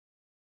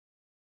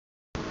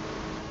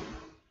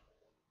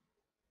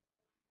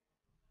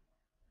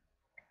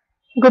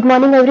Good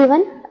morning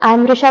everyone. I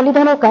am Rishali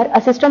Dhanokar,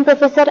 Assistant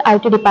Professor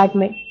IT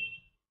Department.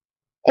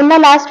 In the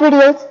last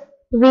videos,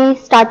 we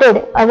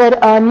started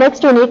our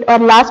next unit or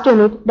last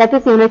unit, that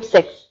is Unit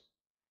 6.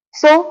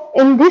 So,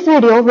 in this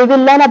video, we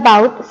will learn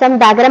about some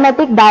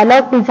diagrammatic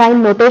dialog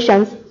design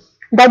notations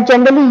that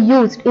generally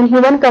used in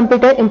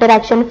human-computer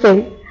interaction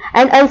field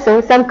and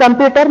also some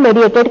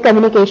computer-mediated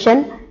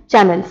communication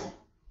channels.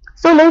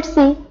 So, let's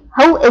see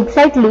how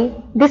exactly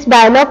this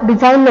dialog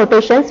design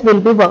notations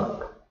will be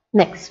worked.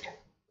 Next.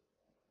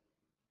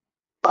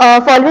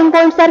 Following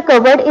points are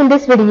covered in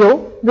this video,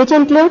 which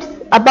includes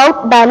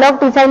about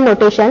dialog design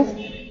notations,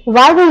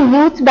 why we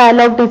use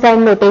dialog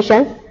design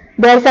notations,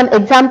 there are some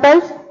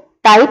examples,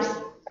 types,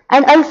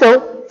 and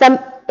also some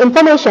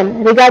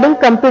information regarding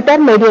computer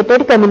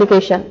mediated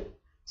communication.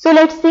 So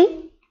let's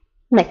see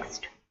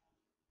next.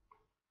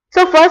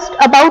 So first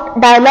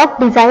about dialog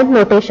design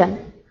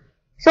notation.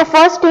 So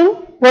first thing,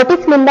 what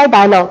is meant by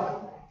dialog?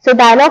 So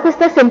dialog is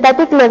the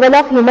synthetic level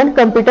of human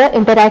computer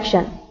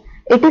interaction.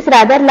 It is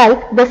rather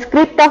like the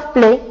script of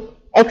play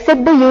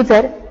except the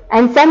user,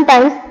 and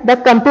sometimes the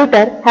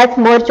computer has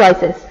more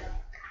choices.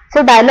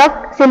 So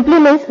dialog simply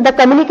means the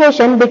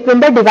communication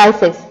between the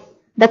devices,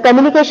 the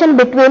communication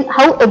between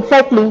how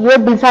exactly your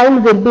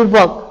design will be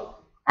worked,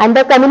 and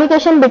the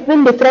communication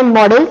between different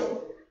models,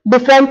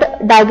 different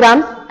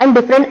diagrams and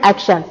different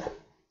actions.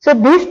 So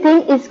this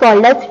thing is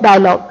called as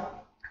dialog.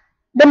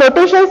 The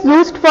notations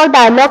used for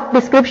dialog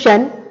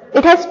description,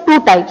 it has two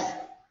types.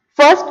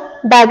 First,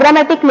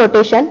 diagrammatic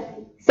notation.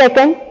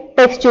 Second,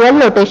 textual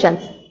notations.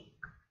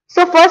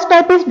 So first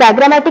type is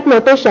diagrammatic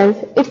notations.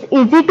 It's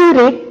easy to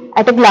read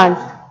at a glance.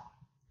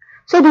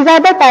 So these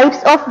are the types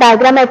of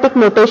diagrammatic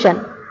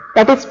notation,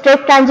 that is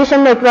state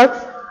transition networks,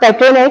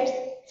 Petrinets,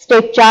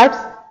 state charts,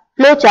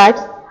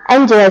 flowcharts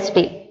and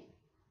JST.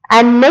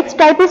 And next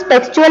type is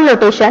textual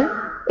notation.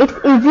 It's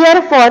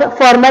easier for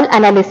formal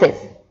analysis.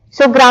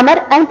 So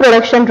grammar and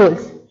production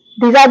rules.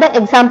 These are the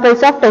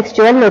examples of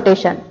textual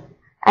notation.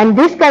 And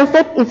this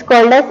concept is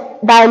called as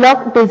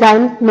dialog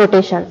design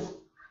notations.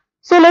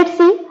 So let's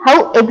see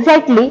how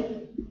exactly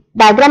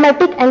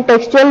diagrammatic and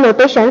textual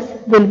notations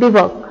will be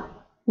worked.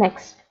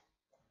 Next.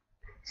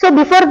 So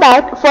before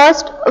that,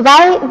 first,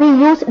 why we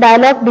use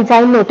dialog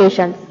design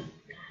notations?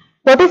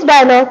 What is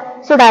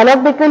dialog? So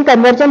dialog between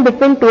conversion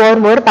between two or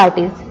more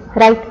parties,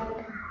 right?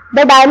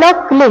 The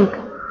dialog link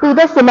to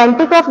the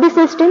semantic of the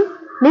system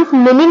means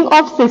meaning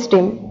of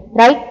system,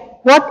 right?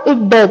 What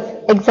it does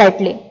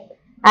exactly.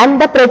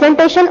 And the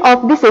presentation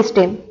of the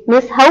system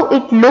means how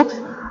it looks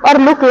or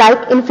look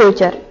like in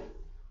future.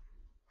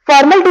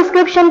 Formal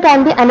description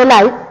can be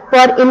analyzed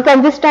for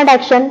inconsistent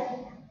action,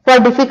 for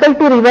difficult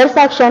to reverse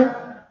action,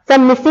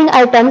 some missing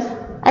items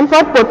and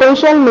for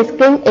potential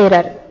missing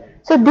error.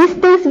 So these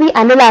things we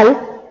analyze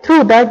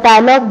through the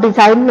dialog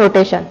design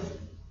notations.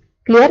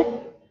 Clear?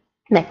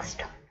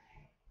 Next.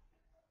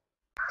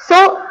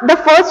 So the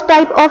first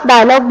type of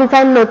dialog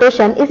design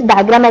notation is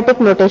diagrammatic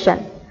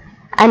notation.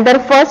 And their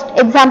first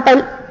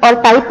example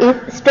or type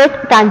is state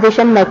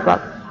transition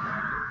network.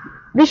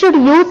 We should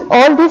use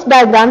all these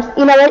diagrams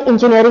in our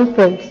engineering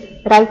fields,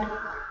 right?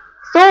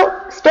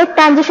 So state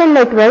transition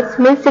networks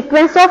means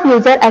sequence of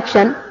user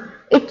action.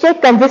 It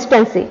check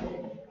consistency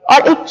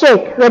or it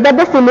check whether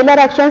the similar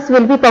actions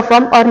will be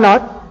performed or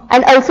not,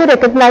 and also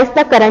recognize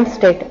the current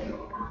state.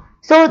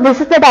 So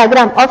this is the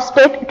diagram of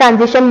state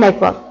transition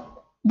network.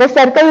 The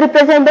circle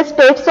represents the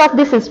states of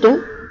the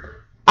system.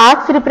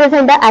 Arcs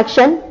represent the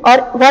action or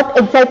what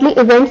exactly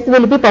events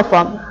will be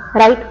performed,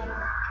 right?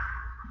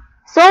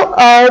 So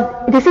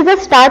this is the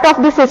start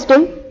of the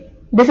system,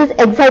 this is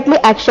exactly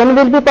action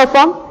will be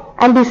performed,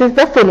 and this is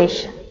the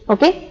finish,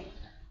 okay?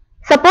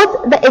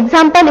 Suppose the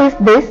example is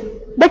this,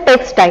 the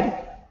text style,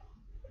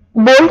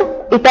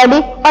 bold,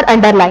 italic or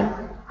underline,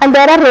 and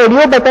there are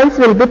radio buttons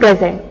will be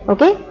present,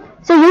 okay?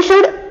 So you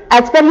should,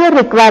 as per your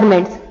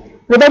requirements,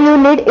 whether you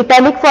need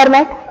italic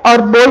format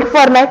or bold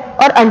format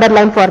or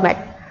underline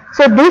format.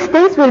 So these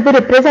things will be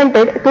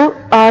represented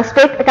to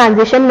state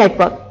transition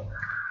network.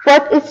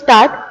 First is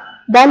start,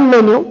 then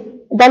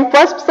menu, then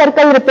first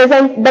circle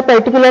represents the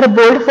particular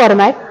bold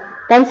format,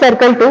 then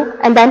circle 2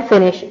 and then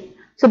finish.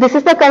 So this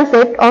is the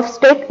concept of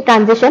state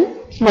transition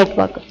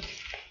network.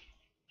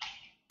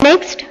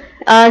 Next,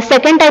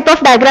 second type of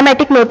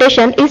diagrammatic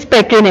notation is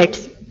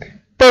Petrinets.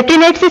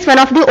 Petrinets is one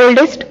of the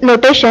oldest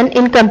notation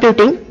in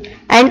computing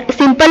and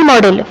simple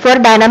model for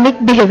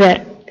dynamic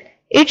behavior.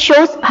 It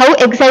shows how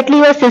exactly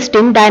your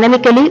system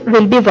dynamically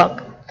will be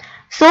work.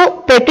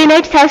 So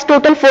Petrinets has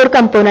total 4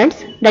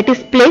 components, that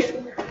is place,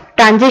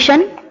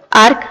 transition,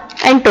 arc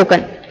and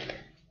token.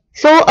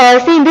 So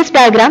see in this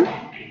diagram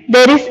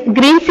there is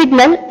green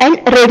signal and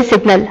red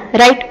signal,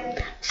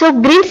 right? So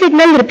green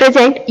signal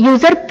represent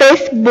user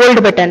press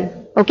bold button,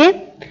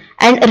 okay?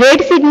 And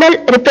red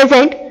signal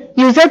represent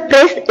user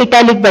press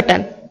italic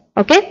button,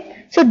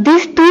 okay? So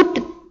these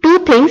two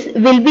things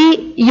will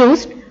be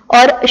used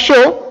or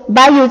show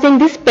by using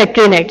this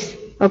Petrinets,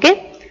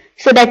 okay?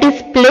 So that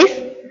is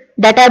place,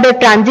 that are the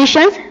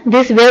transitions,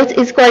 this waves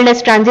is called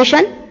as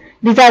transition,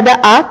 these are the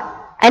arc,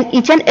 and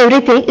each and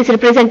everything is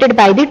represented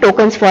by the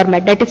tokens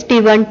format, that is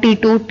T1,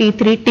 T2,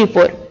 T3,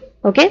 T4.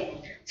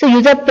 Okay. So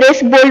user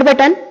press bold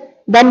button,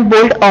 then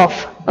bold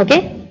off.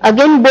 Okay.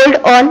 Again bold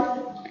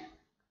on.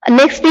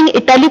 Next thing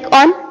italic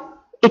on,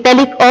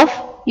 italic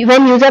off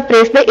when user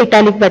press the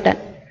italic button.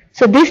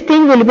 So this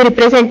thing will be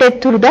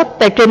represented through the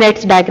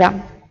Petrinets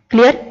diagram.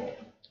 Clear?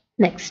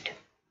 Next.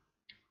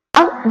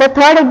 Now the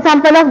third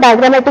example of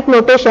diagrammatic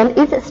notation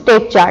is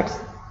state charts.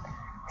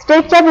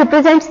 State chart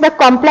represents the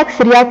complex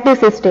reactive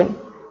system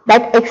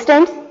that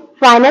extends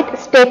finite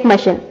state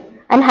machine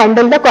and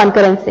handle the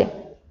concurrency.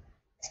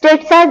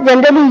 States are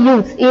generally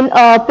used in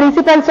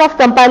principles of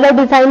compiler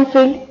design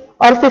field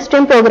or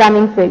system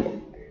programming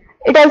field.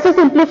 It also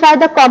simplifies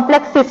the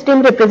complex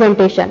system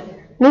representation,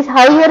 means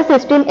how your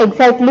system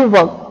exactly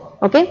works.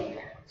 Okay.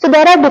 So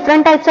there are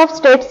different types of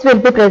states will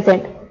be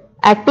present: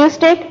 active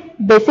state,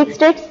 basic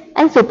states,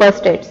 and super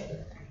states.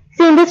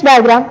 See in this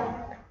diagram,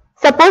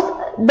 suppose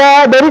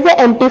there is an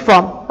empty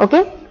form.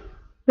 Okay.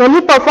 When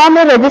you perform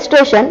a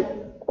registration,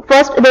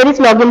 first there is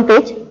login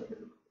page.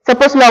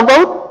 Suppose log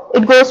out,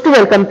 it goes to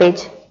welcome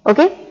page.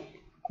 Okay.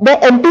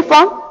 The empty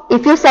form,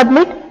 if you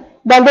submit,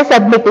 then the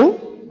submitting.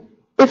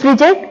 If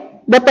reject,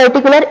 the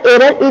particular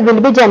error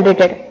will be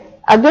generated.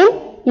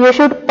 Again, you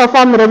should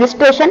perform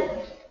registration,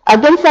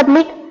 again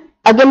submit,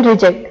 again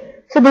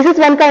reject. So this is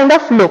one kind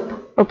of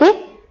loop.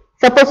 Okay.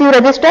 Suppose you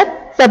register,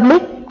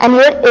 submit, and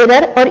your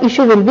error or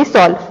issue will be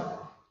solved.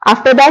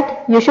 After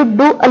that, you should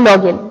do a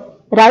login,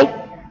 right?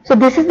 So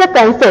this is the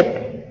concept,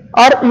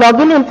 or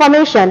login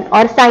information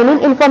or sign-in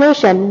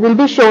information will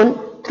be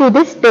shown through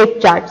this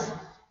state charts.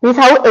 This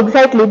is how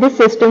exactly this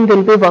system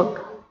will be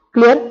work.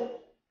 Clear?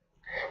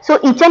 So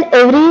each and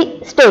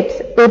every state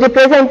is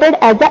represented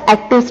as the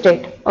active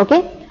state.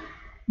 Okay.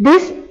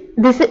 This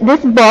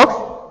box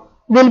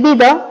will be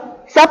the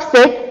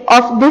subset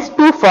of these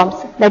two forms,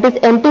 that is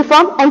empty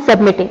form and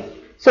submitting.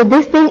 So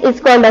this thing is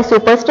called as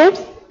super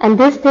states and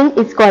this thing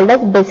is called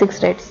as basic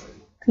states.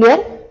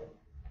 Clear?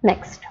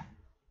 Next.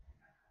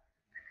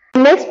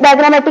 Next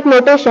diagrammatic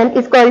notation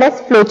is called as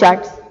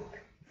flowcharts.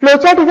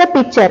 Flowchart is a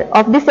picture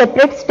of the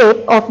separate step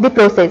of the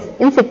process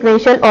in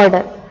sequential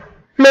order.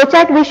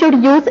 Flowchart we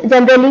should use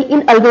generally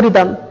in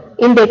algorithm,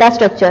 in data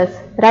structures,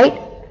 right?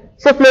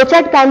 So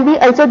flowchart can be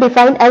also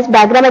defined as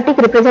diagrammatic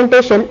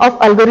representation of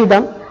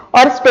algorithm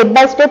or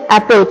step-by-step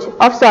approach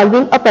of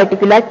solving a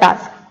particular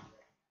task.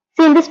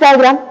 See in this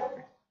diagram,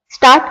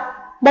 start,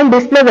 then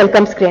display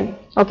welcome screen.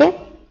 Okay.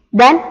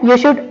 Then you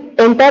should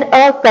enter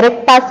a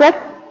correct password,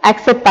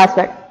 accept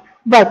password.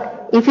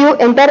 But if you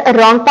enter a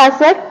wrong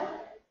password,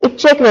 it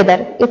check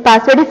whether if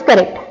password is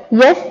correct.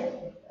 Yes,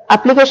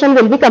 application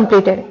will be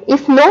completed.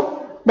 If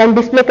no, then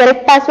display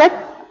correct password,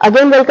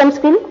 again welcome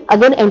screen,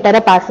 again enter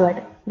a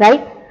password,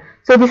 right?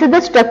 So this is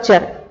the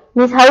structure,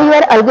 means how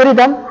your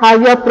algorithm, how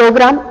your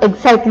program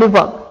exactly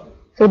work.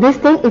 So this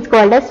thing is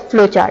called as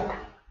flowchart.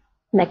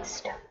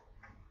 Next.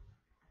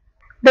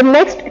 The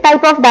next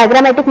type of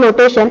diagrammatic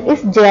notation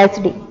is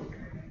JSD.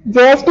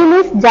 JSD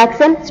means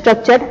Jackson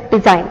Structured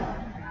Design.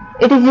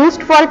 It is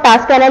used for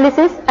task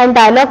analysis and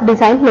dialog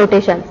design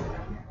notations.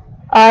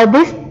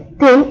 This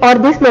thing or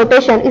this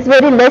notation is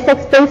very less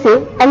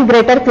expensive and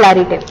greater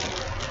clarity.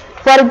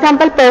 For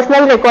example,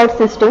 personal record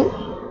system.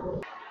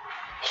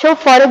 So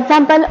for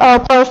example,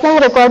 personal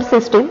record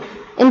system.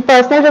 In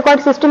personal record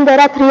system there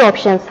are three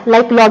options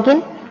like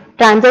login,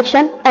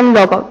 transaction and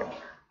logout.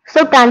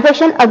 So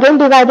transaction again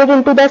divided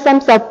into the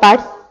some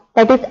subparts,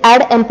 that is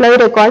add employee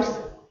records,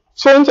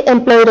 change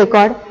employee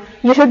record,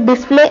 you should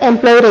display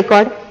employee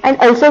record and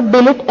also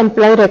delete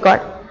employee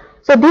record.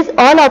 So these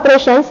all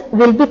operations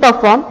will be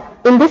performed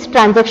in this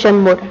transaction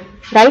mode,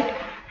 right?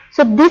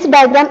 So this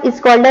diagram is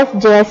called as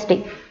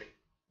JST.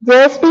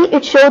 JST,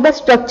 it shows the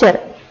structure,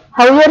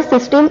 how your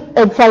system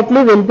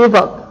exactly will be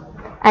work,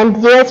 and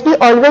JST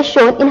always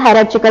shown in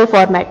hierarchical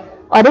format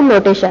or in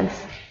notations.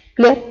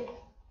 Clear?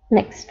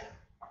 Next.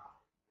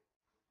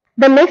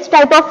 The next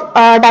type of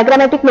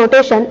diagrammatic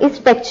notation is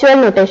textual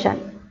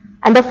notation,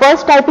 and the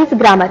first type is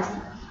grammars.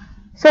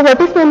 So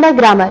what is meant by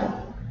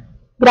grammar?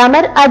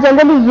 Grammar are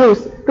generally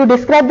used to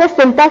describe the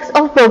syntax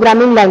of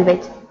programming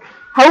language,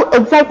 how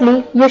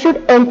exactly you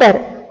should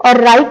enter or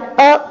write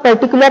a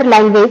particular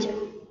language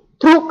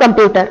through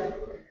computer.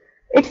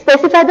 It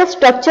specifies the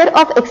structure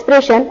of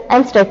expression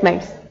and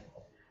statements.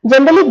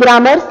 Generally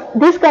grammars,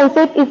 this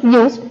concept is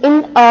used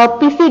in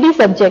PCD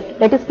subject,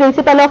 that is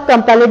Principle of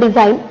Compiler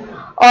Design,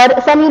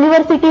 or some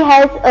university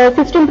has a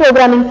system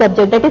programming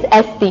subject, that is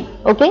ST.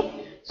 Okay.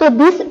 So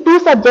these two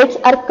subjects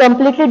are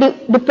completely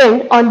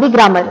depend on the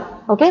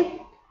grammar.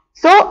 Okay.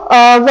 So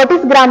what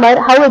is grammar?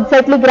 How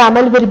exactly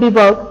grammar will be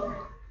worked?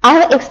 I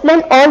have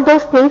explained all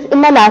those things in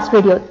my last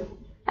videos,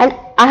 and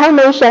I have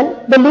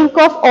mentioned the link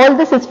of all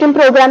the system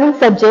programming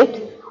subjects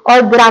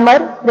or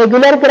grammar,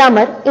 regular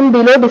grammar in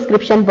below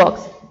description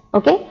box.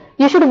 Okay.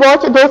 You should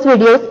watch those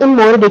videos in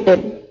more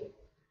detail.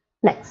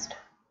 Next.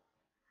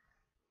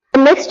 The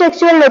next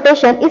textual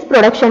notation is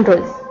production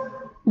rules.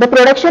 The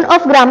production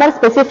of grammar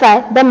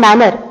specify the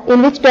manner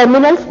in which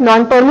terminals,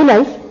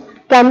 non-terminals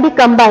can be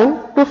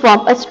combined to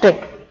form a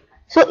string.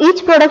 So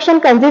each production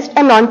consists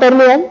a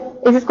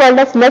non-terminal, is called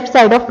as left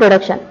side of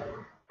production.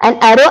 An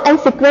arrow and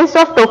sequence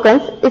of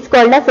tokens is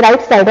called as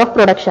right side of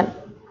production.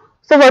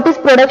 So what is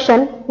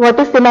production? What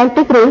is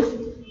semantic rules?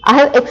 I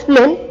have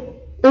explained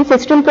in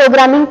system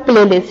programming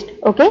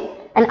playlist, okay?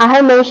 And I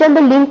have mentioned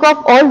the link of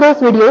all those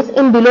videos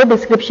in below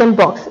description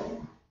box.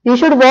 You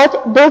should watch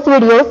those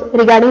videos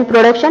regarding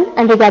production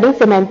and regarding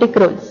semantic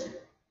rules.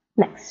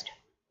 Next.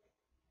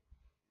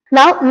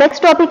 Now next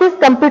topic is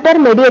computer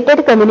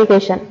mediated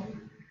communication.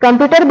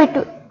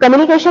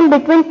 Communication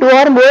between two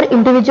or more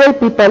individual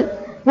people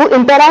who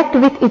interact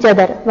with each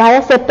other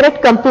via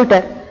separate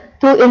computer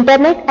through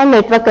internet and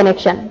network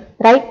connection,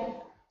 right?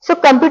 So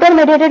computer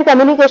mediated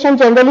communication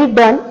generally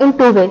done in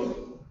two ways: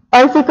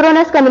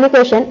 asynchronous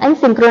communication and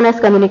synchronous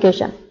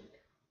communication.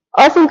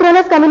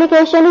 Asynchronous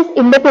communication is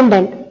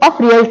independent of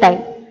real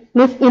time,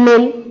 means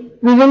email,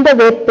 viewing the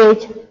web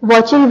page,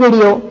 watching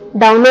video,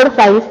 download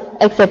files,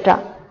 etc.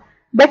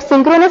 But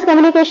synchronous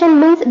communication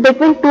means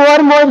between two or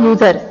more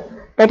users,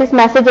 that is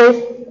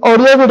messages,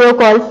 audio video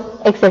calls,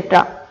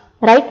 etc.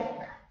 Right?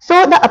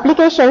 So the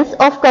applications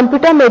of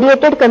computer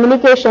mediated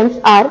communications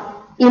are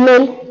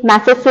email,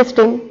 message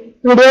system,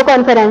 video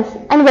conference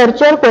and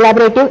virtual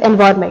collaborative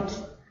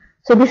environments.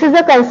 So this is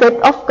the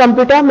concept of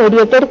computer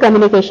mediated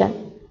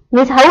communication,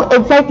 means how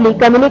exactly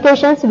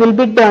communications will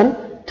be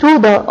done through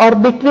the or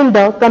between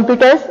the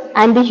computers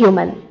and the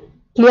human.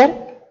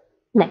 Clear?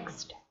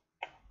 Next.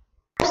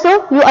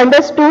 So you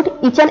understood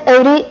each and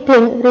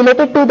everything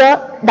related to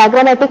the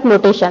diagrammatic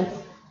notations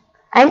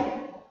and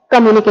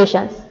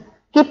communications.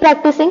 Keep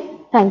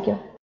practicing. Thank you.